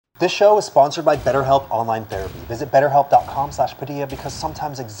This show is sponsored by BetterHelp Online Therapy. Visit betterhelp.com/Padilla because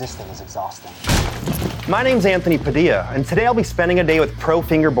sometimes existing is exhausting. My name's Anthony Padilla, and today I'll be spending a day with pro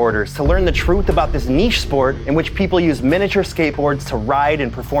fingerboarders to learn the truth about this niche sport in which people use miniature skateboards to ride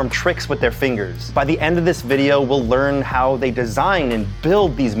and perform tricks with their fingers. By the end of this video, we'll learn how they design and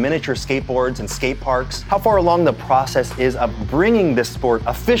build these miniature skateboards and skate parks, how far along the process is of bringing this sport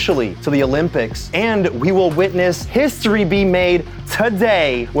officially to the Olympics, and we will witness history be made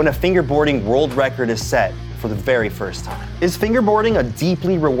today when a fingerboarding world record is set for the very first time. Is fingerboarding a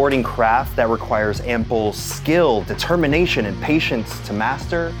deeply rewarding craft that requires ample skill, determination, and patience to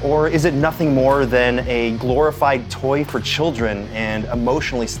master? Or is it nothing more than a glorified toy for children and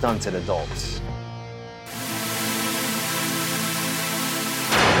emotionally stunted adults?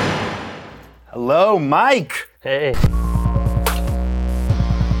 Hello, Mike. Hey.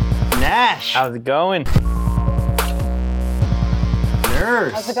 Nash. How's it going?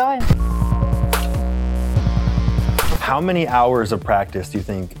 Nurse. How's it going? How many hours of practice do you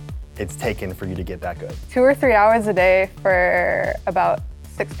think it's taken for you to get that good? 2 or 3 hours a day for about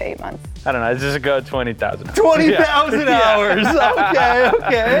 6 to 8 months. I don't know, let's just go 20,000. 20,000 hours,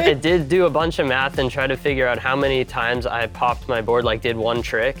 okay. I did do a bunch of math and try to figure out how many times I popped my board, like did one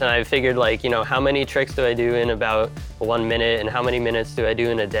trick. And I figured like, how many tricks do I do in about 1 minute and how many minutes do I do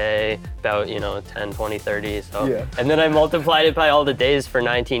in a day? About, 10, 20, 30, so. Yeah. And then I multiplied it by all the days for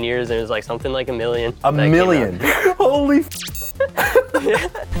 19 years and it was like something like 1 million. A million? Holy Yeah.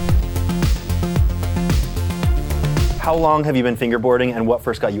 How long have you been fingerboarding and what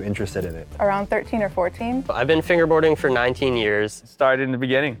first got you interested in it? Around 13 or 14. I've been fingerboarding for 19 years. Started in the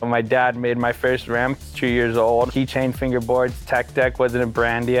beginning. My dad made my first ramp, 2 years old. Keychain fingerboards, tech deck wasn't a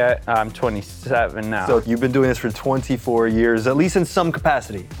brand yet. I'm 27 now. So you've been doing this for 24 years, at least in some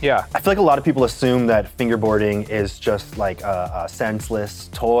capacity. Yeah. I feel like a lot of people assume that fingerboarding is just like a senseless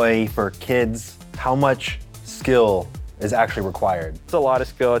toy for kids. How much skill is actually required? It's a lot of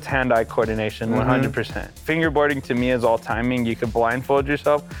skill. It's hand-eye coordination, 100%. Fingerboarding to me is all timing. You could blindfold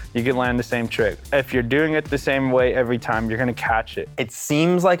yourself, you can land the same trick. If you're doing it the same way every time, you're gonna catch it. It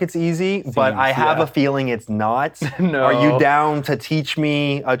seems like it's easy, but I have a feeling it's not. No. Are you down to teach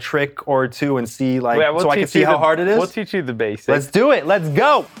me a trick or two and see so I can see how hard it is? We'll teach you the basics. Let's do it, let's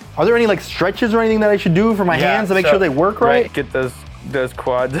go. Are there any stretches or anything that I should do for my hands to make sure they work right? Get those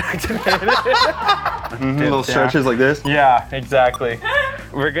quads activated. Little stretches like this? Yeah, exactly.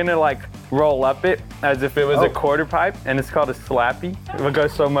 We're gonna roll up it as if it was a quarter pipe, and it's called a slappy. We'll go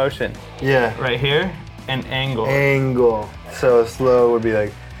slow motion. Yeah. Right here, and angle. Angle. So slow would be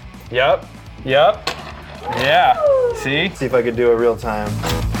like. Yep. Yeah. See? See if I could do it real time.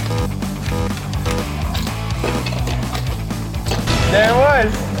 There it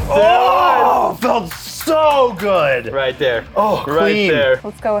was. Oh, felt so good. Right there. Oh, clean. Right there.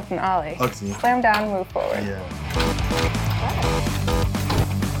 Let's go with an ollie. Okay. Slam down, move forward. Yeah.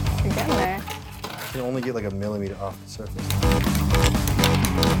 You're getting there. You can only get a millimeter off the surface.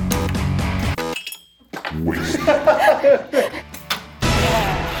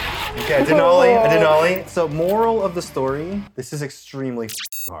 Okay, I did an ollie. So moral of the story, this is extremely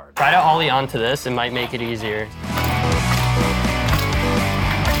hard. Try to ollie onto this, it might make it easier.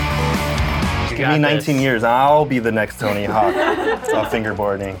 Give me 19 years, I'll be the next Tony Hawk of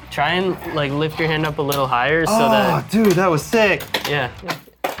fingerboarding. Try and lift your hand up a little higher so that. Oh, dude, that was sick. Yeah.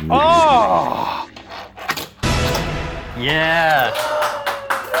 Oh! Yeah.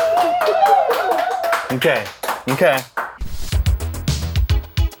 Okay.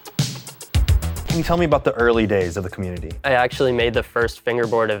 Can you tell me about the early days of the community? I actually made the first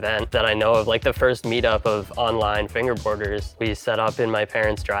fingerboard event that I know of, the first meetup of online fingerboarders. We set up in my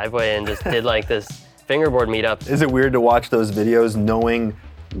parents' driveway and just did this fingerboard meetup. Is it weird to watch those videos knowing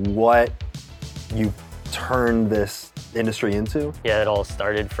what you turned this industry into? Yeah, it all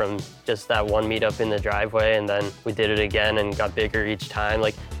started from just that one meetup in the driveway, and then we did it again and got bigger each time.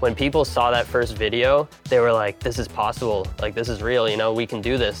 When people saw that first video, they were like, this is possible, this is real, we can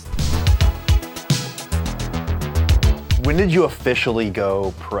do this. When did you officially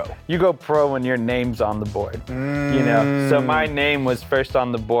go pro? You go pro when your name's on the board. So my name was first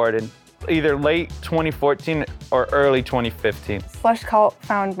on the board in either late 2014 or early 2015. Slush Cult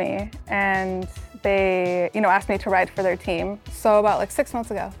found me and they, asked me to ride for their team. So about 6 months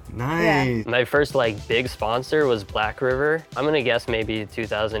ago. Nice. Yeah. My first big sponsor was Black River. I'm gonna guess maybe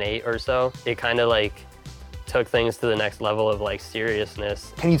 2008 or so. It kind of took things to the next level of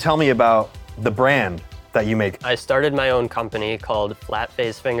seriousness. Can you tell me about the brand that you make? I started my own company called Flat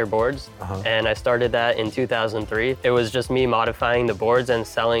Face Fingerboards, and I started that in 2003. It was just me modifying the boards and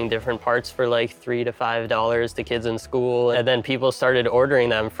selling different parts for like $3 to $5 to kids in school. And then people started ordering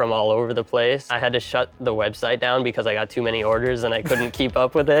them from all over the place. I had to shut the website down because I got too many orders and I couldn't keep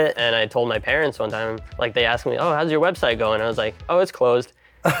up with it. And I told my parents one time, like they asked me, oh, how's your website going? I was like, oh, it's closed.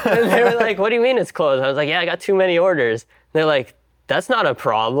 And they were like, what do you mean it's closed? I was like, yeah, I got too many orders. They're like, that's not a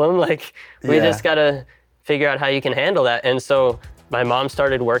problem. Like, we just gotta figure out how you can handle that. And so my mom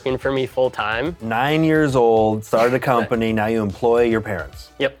started working for me full time. 9 years old, started a company, now you employ your parents.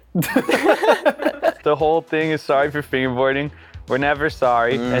 Yep. The whole thing is sorry for fingerboarding. We're never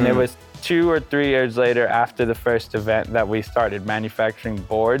sorry. And it was 2 or 3 years later after the first event that we started manufacturing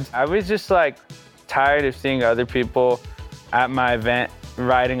boards. I was just like tired of seeing other people at my event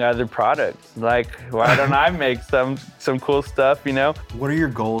writing other products. Like, why don't I make some cool stuff, you know? What are your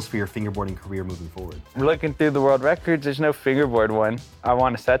goals for your fingerboarding career moving forward? Looking through the world records, there's no fingerboard one. I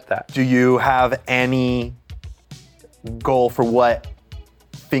want to set that. Do you have any goal for what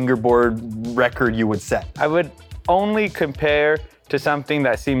fingerboard record you would set? I would only compare to something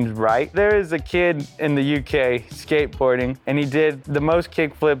that seems right. There is a kid in the UK skateboarding, and he did the most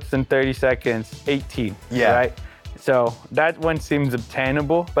kickflips in 30 seconds, 18, right? So that one seems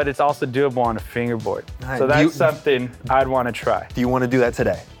obtainable, but it's also doable on a fingerboard. So that's something I'd want to try. Do you want to do that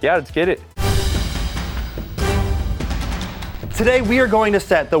today? Yeah, let's get it. Today we are going to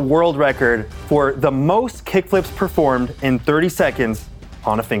set the world record for the most kickflips performed in 30 seconds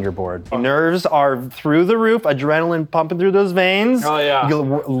on a fingerboard. Nerves are through the roof, adrenaline pumping through those veins. Oh yeah.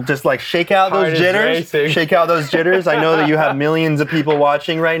 You'll just like shake out Heart those is jitters. racing. Shake out those jitters. I know that you have millions of people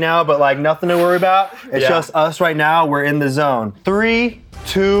watching right now, but like nothing to worry about. It's just us right now. We're in the zone. 3,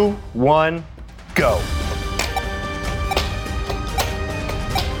 2, 1, go.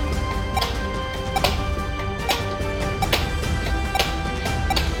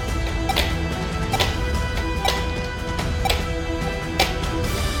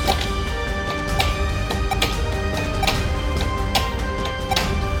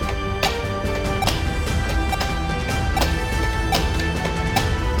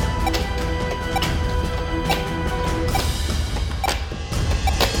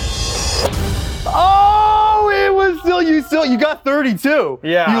 You got 32.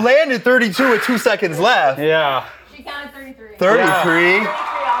 Yeah. You landed 32 with 2 seconds left. Yeah. She counted 33. 33.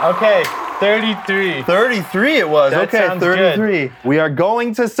 Yeah. Okay, 33. 33 it was. That okay, sounds 33. Good. We are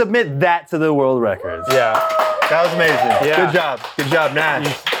going to submit that to the world records. Yeah. That was amazing. Yeah. Good job. Good job,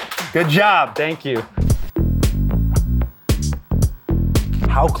 Nash. Good job. Thank you.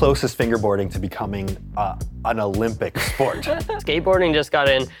 How close is fingerboarding to becoming an Olympic sport? Skateboarding just got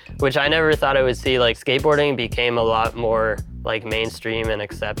in, which I never thought I would see. Like, skateboarding became a lot more like mainstream and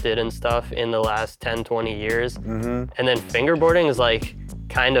accepted and stuff in the last 10, 20 years. And then fingerboarding is like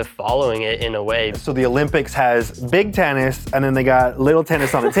kind of following it in a way. So the Olympics has big tennis and then they got little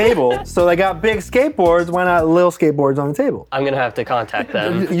tennis on the table. So they got big skateboards, why not little skateboards on the table? I'm gonna have to contact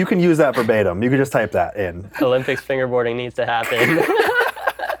them. You can use that verbatim. You can just type that in. Olympics fingerboarding needs to happen.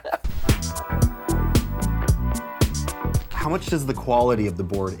 How much does the quality of the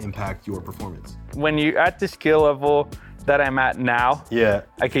board impact your performance? When you're at the skill level that I'm at now,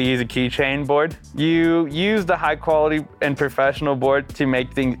 I could use a keychain board. You use the high quality and professional board to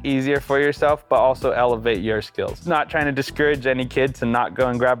make things easier for yourself, but also elevate your skills. Not trying to discourage any kid to not go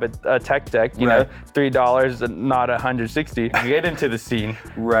and grab a tech deck, you know, $3 and not $160. Get into the scene,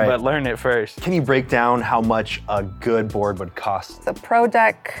 but learn it first. Can you break down how much a good board would cost? The Pro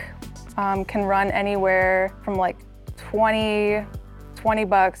Deck can run anywhere from like $20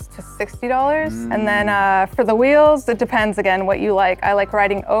 to $60. And then for the wheels, it depends again what you like. I like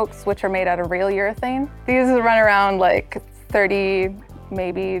riding Oaks, which are made out of real urethane. These run around like $30,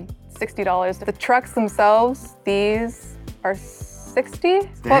 maybe $60. The trucks themselves, these are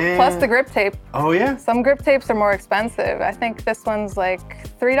 $60, plus the grip tape. Oh yeah? Some grip tapes are more expensive. I think this one's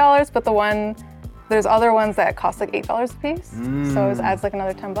like $3, but there's other ones that cost like $8 a piece. So it adds like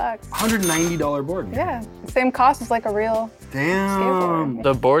another $10. $190 board. Man. Yeah, same cost as like a real skateboard.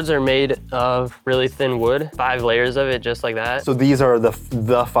 The boards are made of really thin wood, 5 layers of it, just like that. So these are the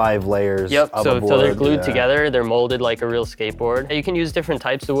 5 layers of a board. So they're glued together, they're molded like a real skateboard. You can use different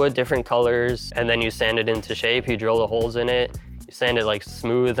types of wood, different colors, and then you sand it into shape, you drill the holes in it, you sand it like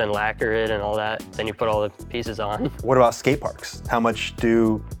smooth and lacquer it and all that, then you put all the pieces on. What about skate parks? How much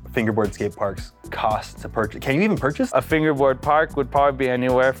do fingerboard skate parks cost to purchase? Can you even purchase? A fingerboard park would probably be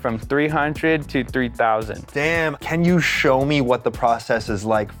anywhere from $300 to $3,000. Damn. Can you show me what the process is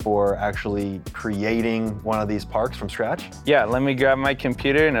like for actually creating one of these parks from scratch? Yeah, let me grab my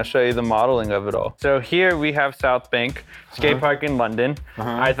computer and I'll show you the modeling of it all. So here we have South Bank Skate Park in London.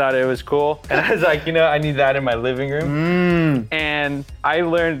 I thought it was cool. And I was like, you know, I need that in my living room. And I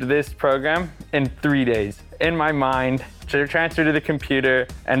learned this program in 3 days. In my mind, to transfer to the computer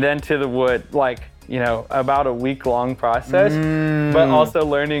and then to the wood, like, you know, about a week-long process, but also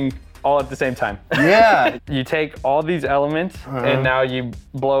learning all at the same time. Yeah. You take all these elements and now you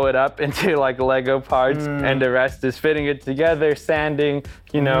blow it up into like Lego parts and the rest is fitting it together, sanding,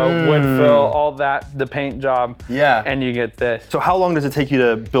 you know, wood fill, all that, the paint job. Yeah. And you get this. So how long does it take you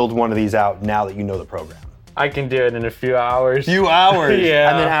to build one of these out now that you know the program? I can do it in a few hours. Few hours? Yeah.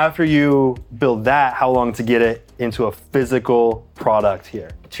 And then after you build that, how long to get it into a physical product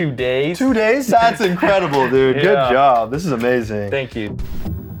here? 2 days. 2 days? That's incredible, dude. Yeah. Good job. This is amazing. Thank you.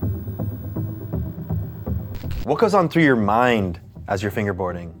 What goes on through your mind as you're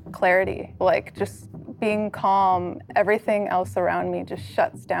fingerboarding? Clarity, like just being calm. Everything else around me just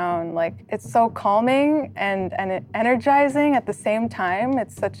shuts down. Like it's so calming and energizing at the same time.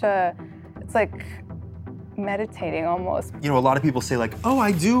 It's like meditating almost. You know, a lot of people say like, oh,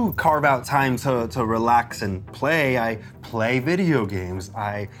 I do carve out time to relax and play. I play video games.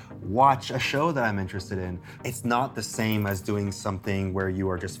 I watch a show that I'm interested in. It's not the same as doing something where you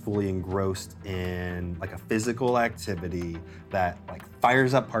are just fully engrossed in like a physical activity that like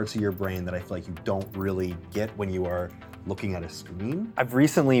fires up parts of your brain that I feel like you don't really get when you are looking at a screen. I've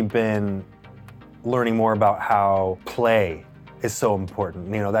recently been learning more about how play is so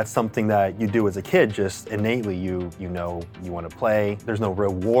important. You know, that's something that you do as a kid, just innately you know you want to play. There's no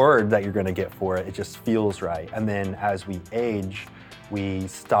reward that you're gonna get for it. It just feels right. And then as we age, we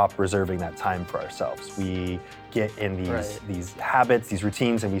stop reserving that time for ourselves. We get in these habits, these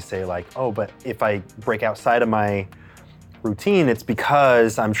routines, and we say like, oh, but if I break outside of my routine, it's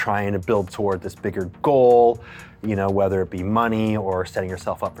because I'm trying to build toward this bigger goal, you know, whether it be money or setting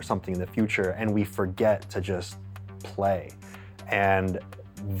yourself up for something in the future, and we forget to just play. And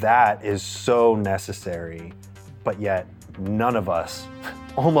that is so necessary, but yet none of us,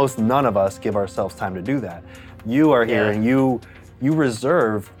 almost none of us give ourselves time to do that. You are here and you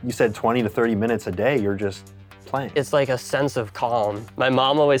reserve, you said 20 to 30 minutes a day, you're just playing. It's like a sense of calm. My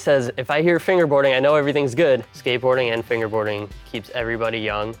mom always says, if I hear fingerboarding, I know everything's good. Skateboarding and fingerboarding keeps everybody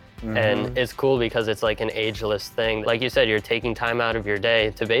young. And it's cool because it's like an ageless thing. Like you said, you're taking time out of your day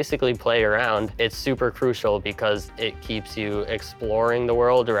to basically play around. It's super crucial because it keeps you exploring the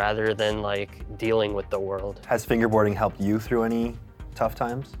world rather than like dealing with the world. Has fingerboarding helped you through any tough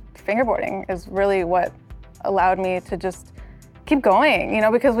times? Fingerboarding is really what allowed me to just keep going, you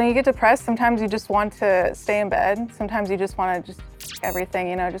know, because when you get depressed, sometimes you just want to stay in bed. Sometimes you just want to everything,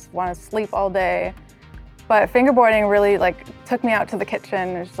 you know, just want to sleep all day. But fingerboarding really like took me out to the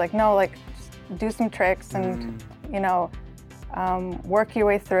kitchen. It's like, no, like just do some tricks and, you know, work your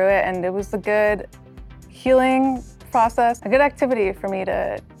way through it. And it was a good healing process, a good activity for me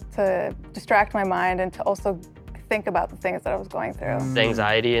to distract my mind and to also think about the things that I was going through.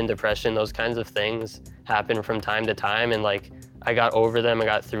 Anxiety and depression, those kinds of things happen from time to time, and like I got over them, I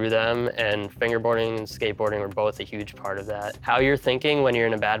got through them, and fingerboarding and skateboarding were both a huge part of that. How you're thinking when you're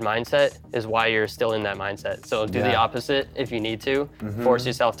in a bad mindset is why you're still in that mindset. So do the opposite if you need to. Force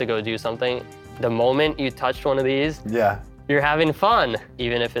yourself to go do something. The moment you touched one of these, you're having fun,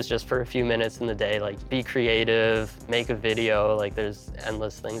 even if it's just for a few minutes in the day. Like, be creative, make a video, like there's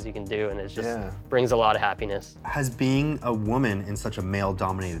endless things you can do, and it just brings a lot of happiness. Has being a woman in such a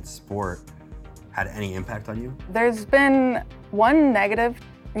male-dominated sport had any impact on you? There's been one negative,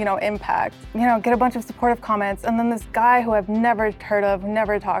 you know, impact. You know, get a bunch of supportive comments, and then this guy who I've never heard of,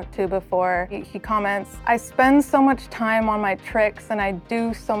 never talked to before, he comments, I spend so much time on my tricks and I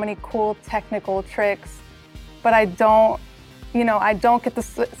do so many cool technical tricks, but I don't get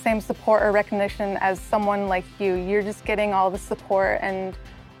the same support or recognition as someone like you. You're just getting all the support and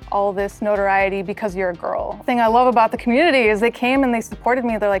all this notoriety because you're a girl. The thing I love about the community is they came and they supported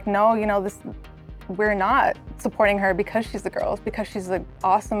me. They're like, no, you know, we're not supporting her because she's a girl, it's because she's an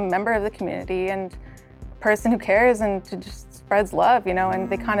awesome member of the community and a person who cares and just spreads love, you know, and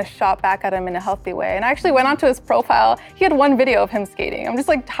they kind of shot back at him in a healthy way. And I actually went onto his profile. He had one video of him skating. I'm just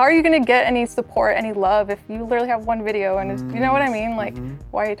like, how are you gonna get any support, any love if you literally have one video and it's, you know what I mean? Like,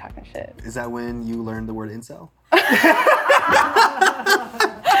 why are you talking shit? Is that when you learned the word incel?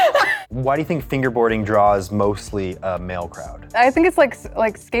 Why do you think fingerboarding draws mostly a male crowd? I think it's like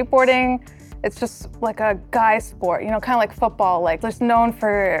skateboarding it's just like a guy sport, kind of like football, like just known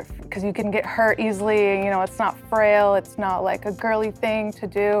for, because you can get hurt easily, it's not frail, it's not like a girly thing to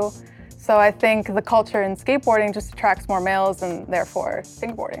do. So I think the culture in skateboarding just attracts more males and therefore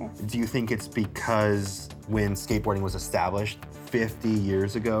fingerboarding. Do you think it's because when skateboarding was established 50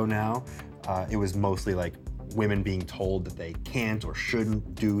 years ago now, it was mostly like women being told that they can't or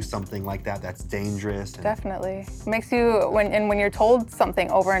shouldn't do something like that, that's dangerous? Definitely. It makes you, when you're told something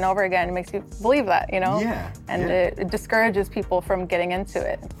over and over again, it makes you believe that, Yeah. And it discourages people from getting into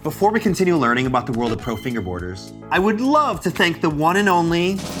it. Before we continue learning about the world of pro fingerboarders, I would love to thank the one and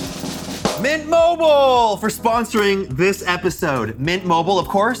only Mint Mobile for sponsoring this episode. Mint Mobile, of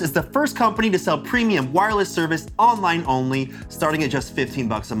course, is the first company to sell premium wireless service online only, starting at just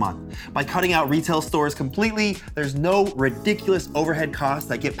 $15 a month. By cutting out retail stores completely, there's no ridiculous overhead costs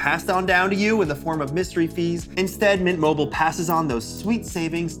that get passed on down to you in the form of mystery fees. Instead, Mint Mobile passes on those sweet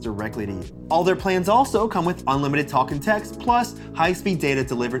savings directly to you. All their plans also come with unlimited talk and text, plus high-speed data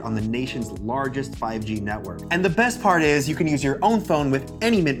delivered on the nation's largest 5G network. And the best part is you can use your own phone with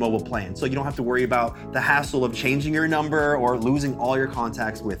any Mint Mobile plan, so you don't have to worry about the hassle of changing your number or losing all your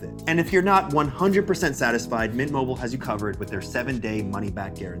contacts with it. And if you're not 100% satisfied, Mint Mobile has you covered with their 7-day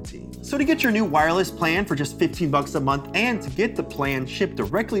money-back guarantee. So to get your new wireless plan for just $15 a month and to get the plan shipped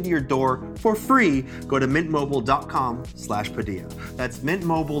directly to your door for free, go to mintmobile.com/Padilla. That's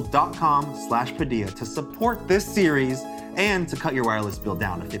mintmobile.com/Padilla to support this series and to cut your wireless bill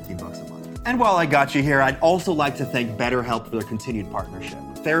down to $15 a month. And while I got you here, I'd also like to thank BetterHelp for their continued partnership.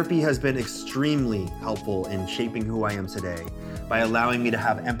 Therapy has been extremely helpful in shaping who I am today by allowing me to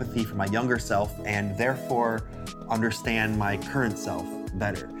have empathy for my younger self and therefore understand my current self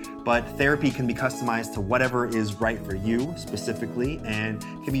better. But therapy can be customized to whatever is right for you specifically and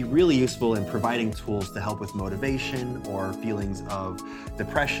can be really useful in providing tools to help with motivation or feelings of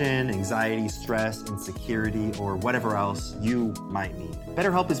depression, anxiety, stress, insecurity, or whatever else you might need.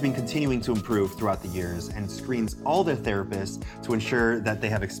 BetterHelp has been continuing to improve throughout the years and screens all their therapists to ensure that they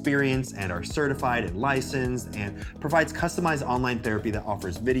have experience and are certified and licensed, and provides customized online therapy that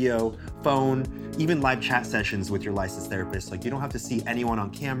offers video, phone, even live chat sessions with your licensed therapist. Like, you don't have to see anyone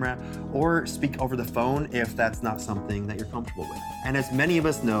on camera or speak over the phone if that's not something that you're comfortable with. And as many of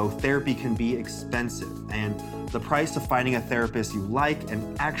us know, therapy can be expensive, and the price of finding a therapist you like and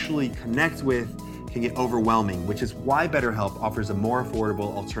actually connect with can get overwhelming, which is why BetterHelp offers a more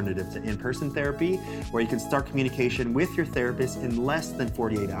affordable alternative to in-person therapy, where you can start communication with your therapist in less than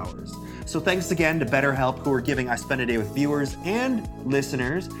 48 hours. So thanks again to BetterHelp, who are giving I Spend a Day with viewers and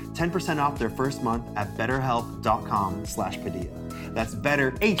listeners 10% off their first month at betterhelp.com/Padilla. That's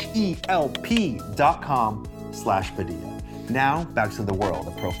betterhelp.com/Padilla. Now, back to the world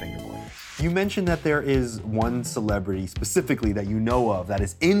of pro fingerboarding. You mentioned that there is one celebrity specifically that you know of that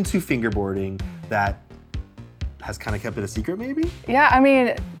is into fingerboarding that has kind of kept it a secret, maybe? Yeah, I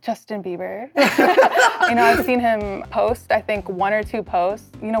mean, Justin Bieber. I've seen him post, I think, 1 or 2 posts.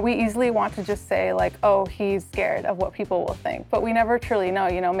 We easily want to just say like, oh, he's scared of what people will think, but we never truly know.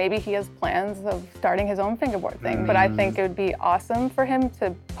 Maybe he has plans of starting his own fingerboard thing, but I think it would be awesome for him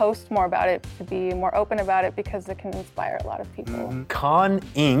to post more about it, to be more open about it, because it can inspire a lot of people. Con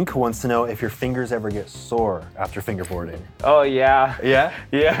Inc. wants to know if your fingers ever get sore after fingerboarding. Oh, yeah. Yeah?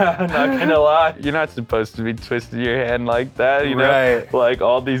 Yeah, I'm not gonna lie. You're not supposed to be twisting your hand like that, Right. Like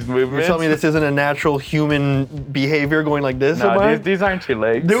all these movements. You're telling me this isn't a natural human behavior going like this? No, these aren't your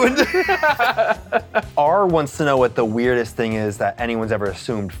legs. R wants to know what the weirdest thing is that anyone's ever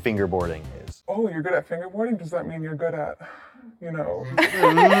assumed fingerboarding is. Oh, you're good at fingerboarding? Does that mean you're good at,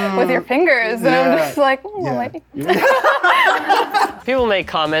 with your fingers? And I'm just like, maybe. People make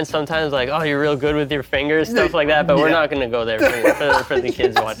comments sometimes like, oh, you're real good with your fingers, stuff like that, but we're not going to go there for the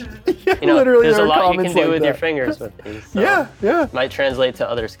kids watching. Literally, there's a there are lot you can comments do like with that. your fingers with these. So Yeah. Might translate to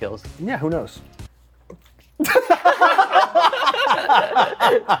other skills. Yeah, who knows?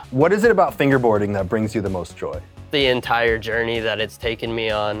 What is it about fingerboarding that brings you the most joy? The entire journey that it's taken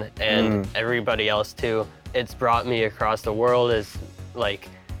me on, and everybody else too. It's brought me across the world. Is like,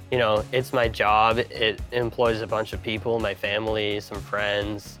 it's my job. It employs a bunch of people, my family, some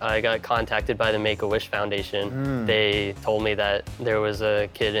friends. I got contacted by the Make-A-Wish Foundation. They told me that there was a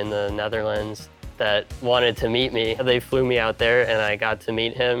kid in the Netherlands that wanted to meet me. They flew me out there and I got to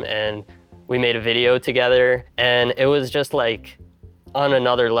meet him, and we made a video together, and it was just like on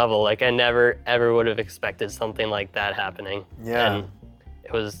another level. Like, I never ever would have expected something like that happening. Yeah. And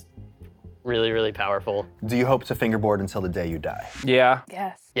it was really, really powerful. Do you hope to fingerboard until the day you die? Yeah.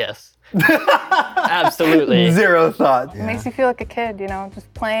 Yes. Yes. Absolutely. Zero thought. It makes you feel like a kid, you know,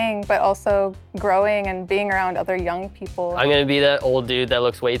 just playing, but also growing and being around other young people. I'm gonna be that old dude that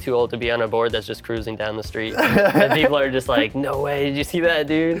looks way too old to be on a board that's just cruising down the street. And people are just like, no way, did you see that,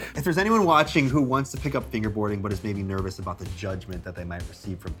 dude? If there's anyone watching who wants to pick up fingerboarding but is maybe nervous about the judgment that they might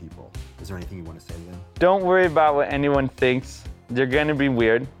receive from people, is there anything you want to say to them? Don't worry about what anyone thinks. You're gonna be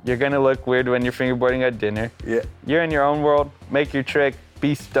weird. You're gonna look weird when you're fingerboarding at dinner. Yeah. You're in your own world. Make your trick.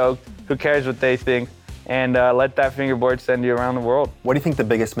 Be stoked. Who cares what they think? And let that fingerboard send you around the world. What do you think the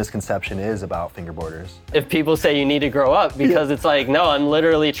biggest misconception is about fingerboarders? If people say you need to grow up, because it's like, no, I'm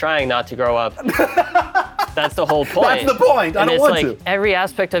literally trying not to grow up. That's the whole point. That's the point. I don't want to. Every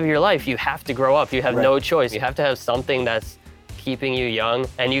aspect of your life, you have to grow up. You have no choice. You have to have something that's keeping you young,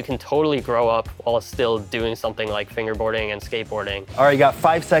 and you can totally grow up while still doing something like fingerboarding and skateboarding. All right, you got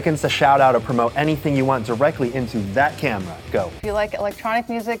 5 seconds to shout out or promote anything you want directly into that camera. Go. If you like electronic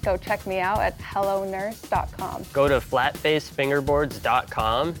music, go check me out at hellonurse.com. Go to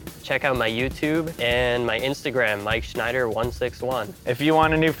flatfacefingerboards.com. Check out my YouTube and my Instagram, Mike Schneider161. If you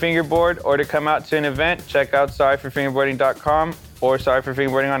want a new fingerboard or to come out to an event, check out sorryforfingerboarding.com or Sorry for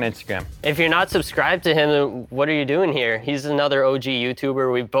Fingerboarding on Instagram. If you're not subscribed to him, then what are you doing here? He's another OG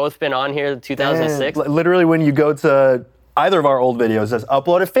YouTuber. We've both been on here in 2006. And literally when you go to either of our old videos, it says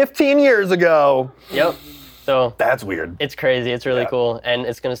uploaded 15 years ago. Yep. So that's weird. It's crazy. It's really cool. And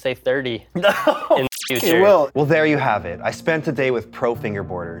it's going to say 30 in the future. It will. Well, there you have it. I spent a day with pro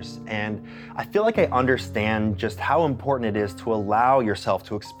fingerboarders, and I feel like I understand just how important it is to allow yourself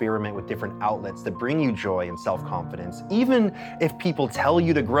to experiment with different outlets that bring you joy and self-confidence, even if people tell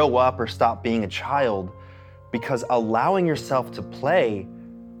you to grow up or stop being a child, because allowing yourself to play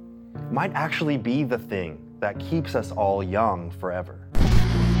might actually be the thing that keeps us all young forever.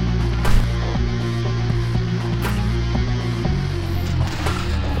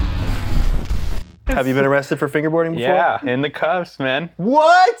 Have you been arrested for fingerboarding before? Yeah, in the cuffs, man.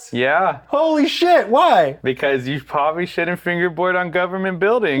 What? Yeah. Holy shit, why? Because you probably shouldn't fingerboard on government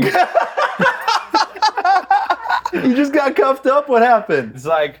buildings. You just got cuffed up, what happened? It's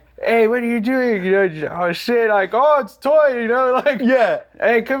like, hey, what are you doing? You know, oh shit, like, oh, it's a toy, you know, like, yeah.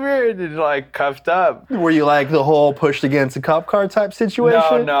 Hey, come here, and it's like cuffed up. Were you like the whole pushed against a cop car type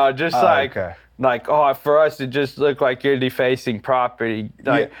situation? No, just like, oh, for us, it just looked like you're defacing property.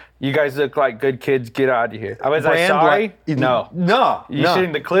 Like, you guys look like good kids, get out of here. Was I sorry? No. You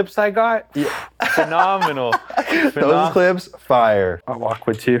seen the clips I got? Yeah. Phenomenal. Those clips, fire. I'll walk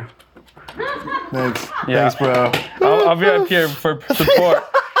with you. Thanks. Yeah. Thanks, bro. I'll be up here for support.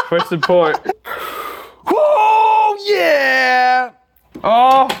 For support. Oh, yeah!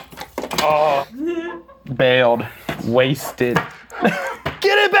 Oh. Bailed. Wasted.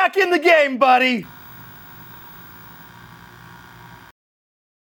 Get it back in the game, buddy!